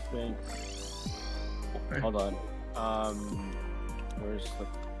Scourge, I think. Okay. Hold on. Where's the...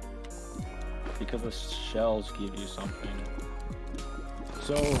 Because the shells give you something.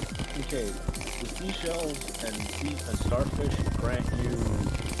 So, okay. The seashells and starfish grant you...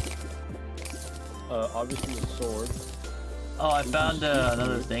 obviously a sword. Oh, I found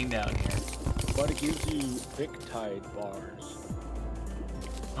another thing down here. But it gives you thick tide bars.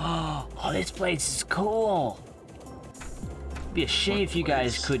 Oh, this place is cool. It'd be a shame if you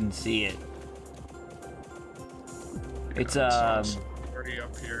guys couldn't see it. It's already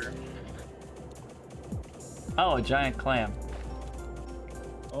up here. Oh, a giant clam.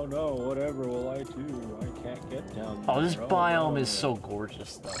 Oh no, whatever will I do? I can't get down there. Oh, this biome no. is so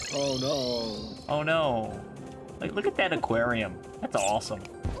gorgeous, though. Oh no. Oh no. Like, look at that aquarium. That's awesome.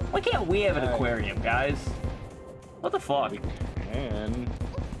 Why can't we have an aquarium, guys? What the fuck? We can.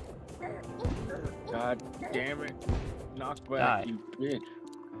 God damn it. Knock back, you bitch.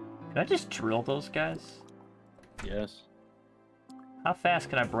 Can I just drill those guys? Yes. How fast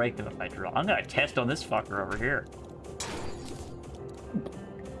can I break them if I drill? I'm gonna test on this fucker over here.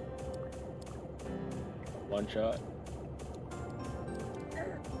 One shot.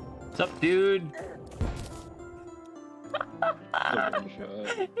 What's up, dude? One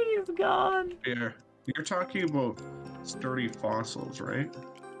shot. He's gone. Here, you're talking about sturdy fossils, right?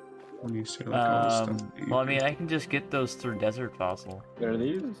 When you say like all this stuff. Well, I mean, I can just get those through desert fossil. What are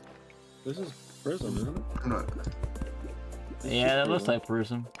these? This is prism, isn't it? I'm not. Yeah, that looks like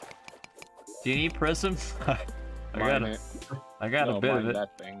prism. Do you need prism? I got no, a bit of it.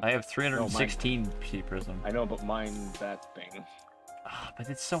 That thing. I have 316 P prism. I know, but mine that thing. But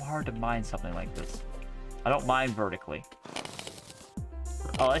it's so hard to mine something like this. I don't mine vertically.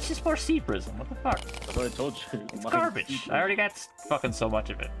 Oh, that's just more sea prism. What the fuck? That's what I told you. It's garbage. I already got fucking so much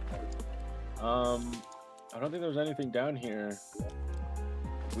of it. I don't think there's anything down here.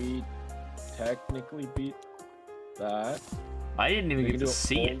 We technically beat that. I didn't even get to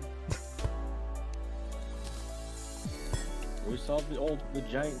see it. We saw the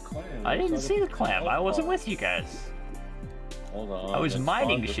giant clam. I didn't see the clam. I wasn't with you guys. Hold on. I was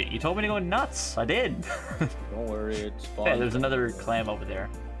mining shit. You told me to go nuts. I did. Don't worry, it's fine. Yeah, there's another clam over there.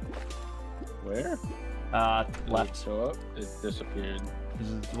 Where? Left. Did it show up? It disappeared.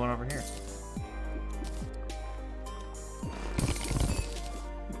 There's one over here.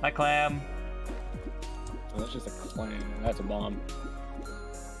 Hi, clam. Oh, that's just a clam. That's a bomb.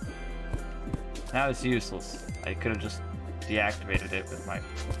 Now it's useless. I could have just deactivated it with my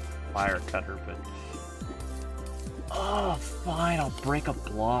fire cutter, but... Oh, fine, I'll break a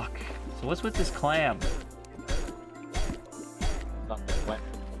block. So what's with this clam? Not a clam.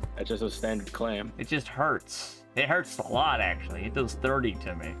 That's just a standard clam. It just hurts. It hurts a lot, actually. It does 30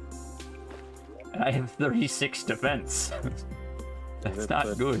 to me. And I have 36 defense. That's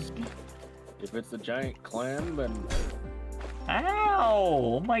not good. If it's a giant clam, then... Ow!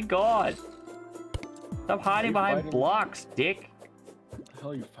 Oh my god! Stop hiding behind fighting? blocks, dick! What the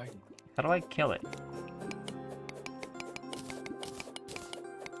hell are you fighting? How do I kill it?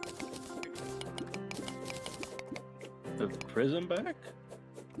 The prism back?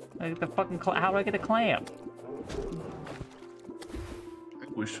 I get the fucking how do I get the clam? I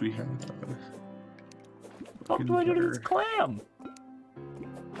wish we had. What do I do to this clam?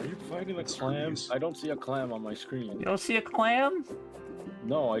 Are you fighting a clam? I don't see a clam on my screen. You don't see a clam?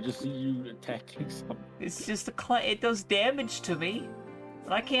 No, I just see you attacking something. It's just a clam. It does damage to me,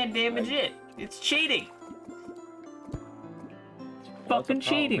 and I can't damage it. It's cheating. Fucking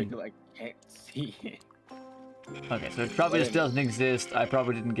cheating. Because I can't see it. Okay, so it probably just doesn't exist. I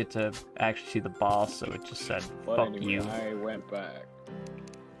probably didn't get to actually see the boss, so it just said, But fuck anyway, you. I went back.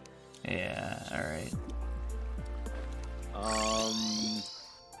 Yeah, alright.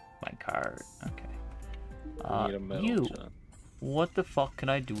 My card. Okay. Need a metal You. shot. What the fuck can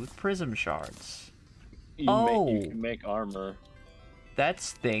I do with prism shards? You can make armor.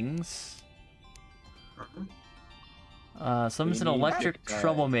 That's things. Someone's an We need electric to-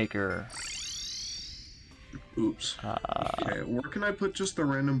 troublemaker. Oops. Okay, where can I put just the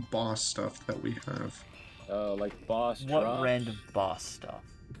random boss stuff that we have? Like boss What drops, random boss stuff?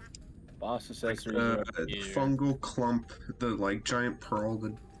 boss accessories. The fungal clump, the like giant pearl,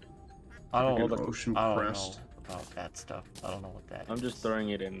 the I don't fucking ocean I don't crest. know about that stuff. I don't know what that is. I'm just throwing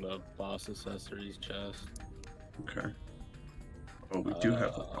it in the boss accessories chest. Okay. Oh, we do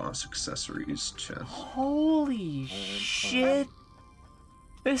have a boss accessories chest. Holy shit!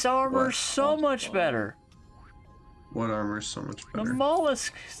 This armor's so much better. What armor is so much The better?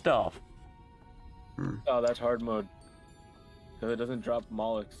 mollusk stuff. Oh, that's hard mode. Because it doesn't drop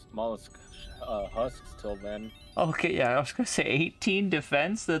mollusk husks till then. Okay, yeah, I was gonna say 18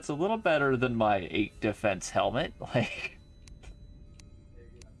 defense. That's a little better than my 8 defense helmet. Like.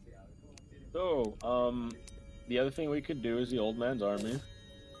 So, the other thing we could do is the old man's army.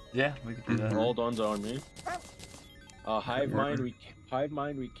 Yeah, we could do that. Old one's army. Hive mind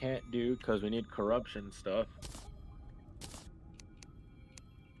we can't do because we need corruption stuff.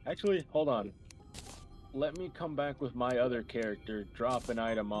 Actually, hold on. Let me come back with my other character, drop an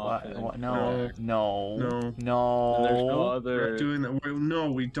item off. What? And No. then No. there's no We're other. not doing that.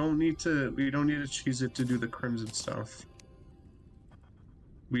 No, we don't need to. We don't need to choose it to do the crimson stuff.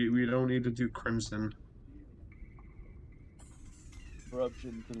 We don't need to do crimson.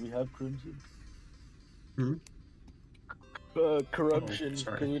 Corruption, because we have crimson. Hmm? Corruption,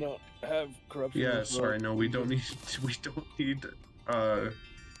 sorry. because we don't have corruption. Yeah, sorry, no, we don't need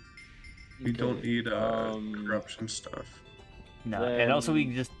corruption stuff. No, and also we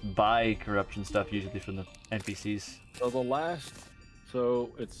can just buy corruption stuff usually from the NPCs.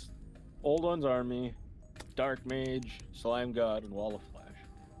 So it's Old One's Army, Dark Mage, Slime God, and Wall of Flash.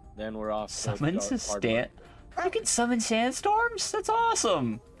 Then we're off. Summons a stand. You can summon sandstorms? That's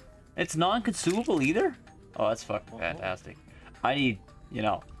awesome! It's non-consumable either? Oh, that's fucking fantastic. I need, you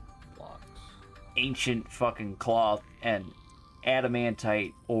know, blocks, ancient fucking cloth and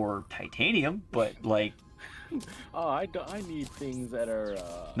adamantite or titanium, but like... Oh, I need things that are...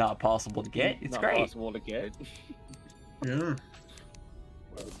 not possible to get. It's not great. Not possible to get. Yeah. Where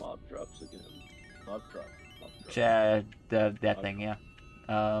the mob drops again. Mob drop. Yeah, that thing, yeah.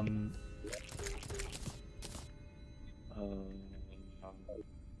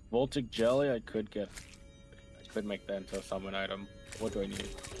 Voltic Jelly, I could make that into a summon item. What do I need?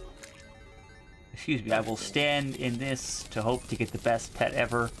 Excuse me, I will stand in this to hope to get the best pet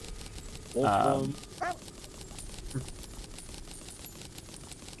ever.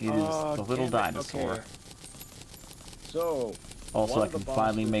 It is the little dinosaur. Okay. So, also, I can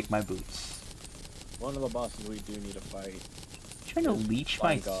finally make my boots. One of the bosses we do need to fight. Trying to leech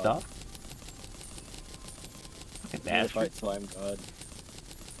my stuff? Fucking bastard. Fight Slime God.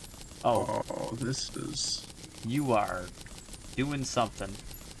 Oh, this is... You are doing something.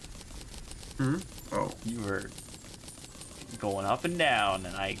 Hmm? Oh. You were going up and down,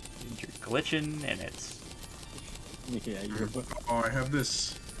 and you're glitching, and it's... Yeah, you're... Oh, I have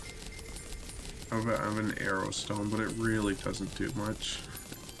this... I have an arrow stone, but it really doesn't do much.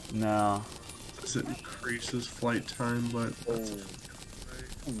 No. It increases flight time, but...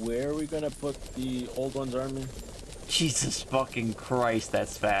 Where are we gonna put the Old One's Army? Jesus fucking Christ,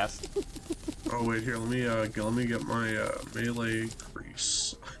 that's fast. Oh wait, here, let me get my melee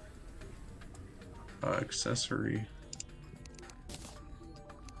crease accessory.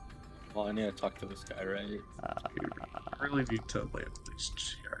 Well, I need to talk to this guy, right? I really need to lay at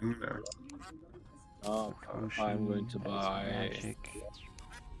least here. I'm gonna... I'm going to buy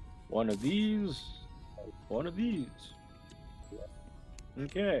one of these. One of these.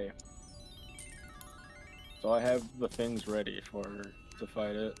 Okay. So I have the things ready to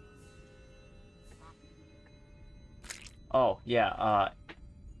fight it. Oh, yeah,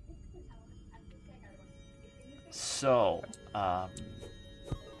 so, I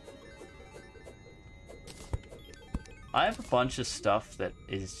have a bunch of stuff that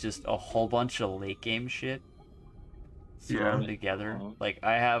is just a whole bunch of late game shit thrown together. Like,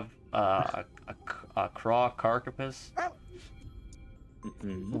 I have a craw carcopus,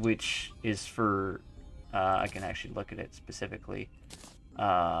 which is for, I can actually look at it specifically.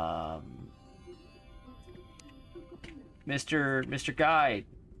 Mr. Guide,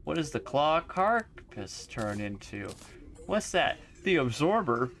 what does the claw carcopus turn into? What's that? The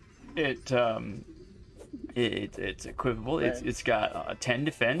absorber. It's equipable. Okay. It's got 10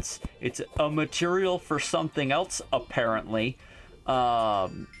 defense. It's a material for something else apparently.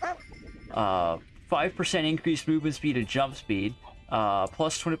 5% increased movement speed and jump speed.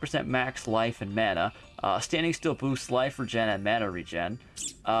 Plus 20% max life and mana. Standing still boosts life regen and mana regen.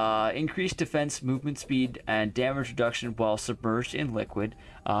 Increased defense, movement speed, and damage reduction while submerged in liquid.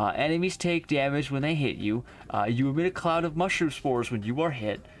 Enemies take damage when they hit you. You emit a cloud of mushroom spores when you are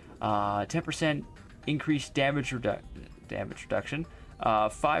hit. 10% increased damage reduction.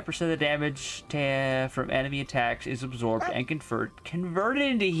 5% of the damage from enemy attacks is absorbed and converted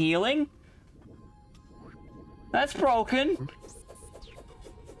into healing. That's broken.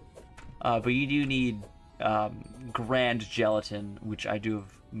 But you do need grand gelatin, which I do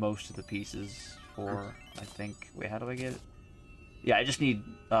have most of the pieces for, I think. Wait, how do I get it? Yeah, I just need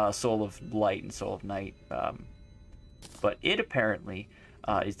Soul of Light and Soul of Night. But it apparently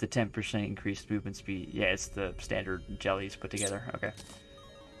is the 10% increased movement speed. Yeah, it's the standard jellies put together. Okay.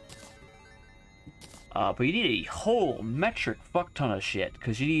 But you need a whole metric fuck ton of shit,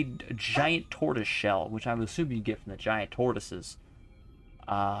 because you need a giant tortoise shell, which I'm assuming you get from the giant tortoises.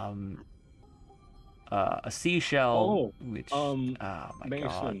 A seashell, which, oh my Mason.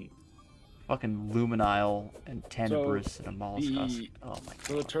 god. Fucking luminile and tenebrous and a mollusk. Oh my god.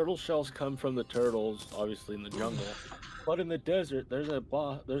 So the turtle shells come from the turtles, obviously in the jungle, but in the desert there's a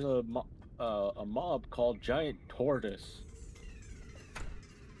mob called giant tortoise,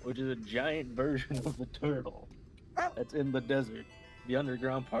 which is a giant version of the turtle that's in the desert, the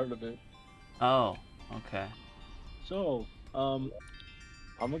underground part of it. Oh, okay. So, I'm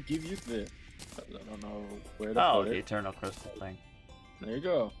gonna give you this. I don't know where to put the it. eternal crystal thing. There you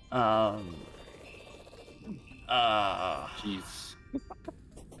go. Jeez.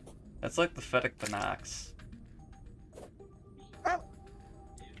 That's like the Fennec Binox.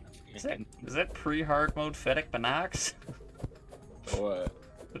 Is that pre-hard mode Fennec Binox? What?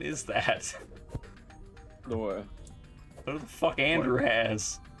 What is that? What? What the fuck Andrew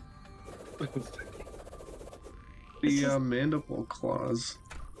has? The mandible claws.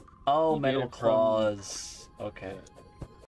 Oh, metal claws. Okay.